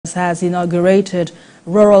has inaugurated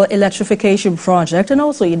rural electrification project and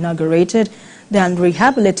also inaugurated and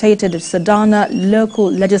rehabilitated Sardauna local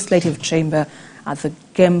legislative chamber at the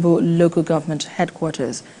Gembu local government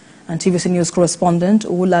headquarters. And TVC News correspondent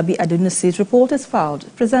Ulabi Adunisi's report is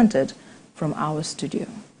presented from our studio.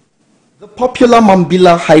 The popular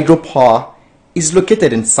Mambila hydropower is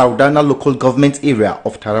located in Sardauna local government area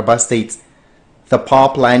of Taraba state. The power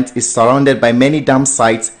plant is surrounded by many dam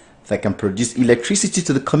sites that can produce electricity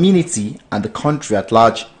to the community and the country at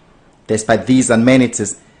large. Despite these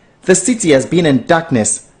amenities, the city has been in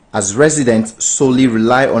darkness as residents solely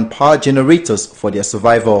rely on power generators for their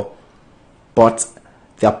survival. But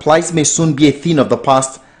their plight may soon be a thing of the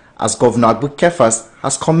past as Governor Agbu Kefas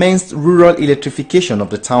has commenced rural electrification of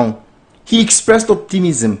the town. He expressed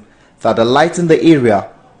optimism that the light in the area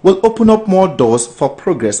will open up more doors for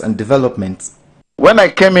progress and development. When I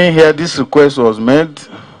came in here, this request was made,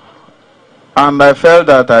 and I felt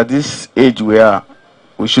that at this age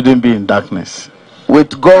we shouldn't be in darkness.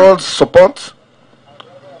 With God's support,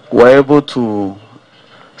 we're able to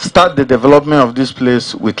start the development of this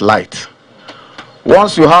place with light.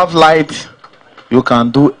 Once you have light, you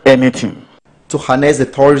can do anything. To harness the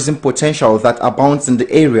tourism potential that abounds in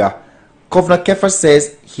the area, Governor Kefas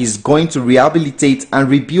says he's going to rehabilitate and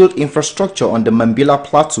rebuild infrastructure on the Mambila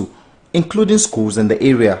Plateau, including schools in the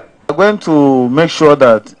area. We're going to make sure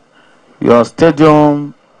that your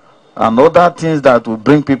stadium and other things that will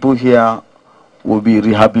bring people here will be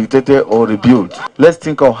rehabilitated or rebuilt. Let's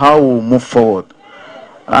think of how we'll move forward.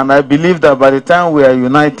 And I believe that by the time we are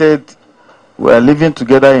united, we are living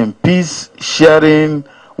together in peace, sharing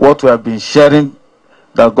what we have been sharing,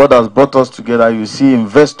 that God has brought us together. You see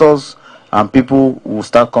investors and people will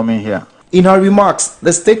start coming here. In her remarks,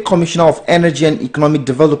 the State Commissioner of Energy and Economic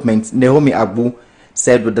Development, Naomi Agbu,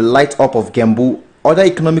 said with the light up of Gembu, other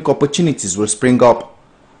economic opportunities will spring up.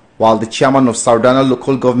 While the chairman of Sardauna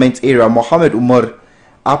local government area, Mohammed Umar,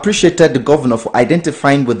 appreciated the governor for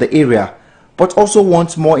identifying with the area, but also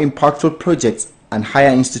wants more impactful projects and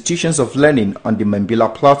higher institutions of learning on the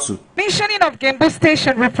Mambila Plateau. Commissioning of Gembu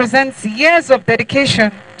Station represents years of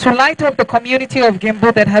dedication to light up the community of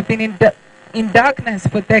Gembu that have been in darkness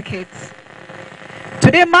for decades.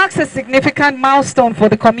 Today marks a significant milestone for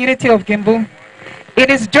the community of Gembu in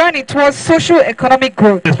its journey towards socio-economic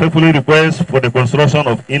growth. Respectfully request for the construction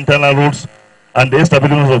of internal roads and the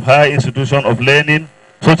establishment of higher institutions of learning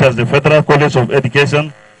such as the Federal College of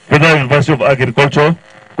Education, Federal University of Agriculture,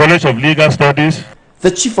 College of Legal Studies.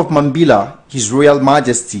 The Chief of Mambila, His Royal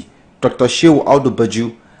Majesty, Dr. Shehu Audu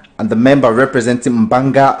Baju, and the member representing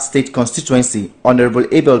Mbanga State Constituency, Honorable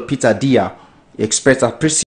Abel Peter Dia, expressed appreciation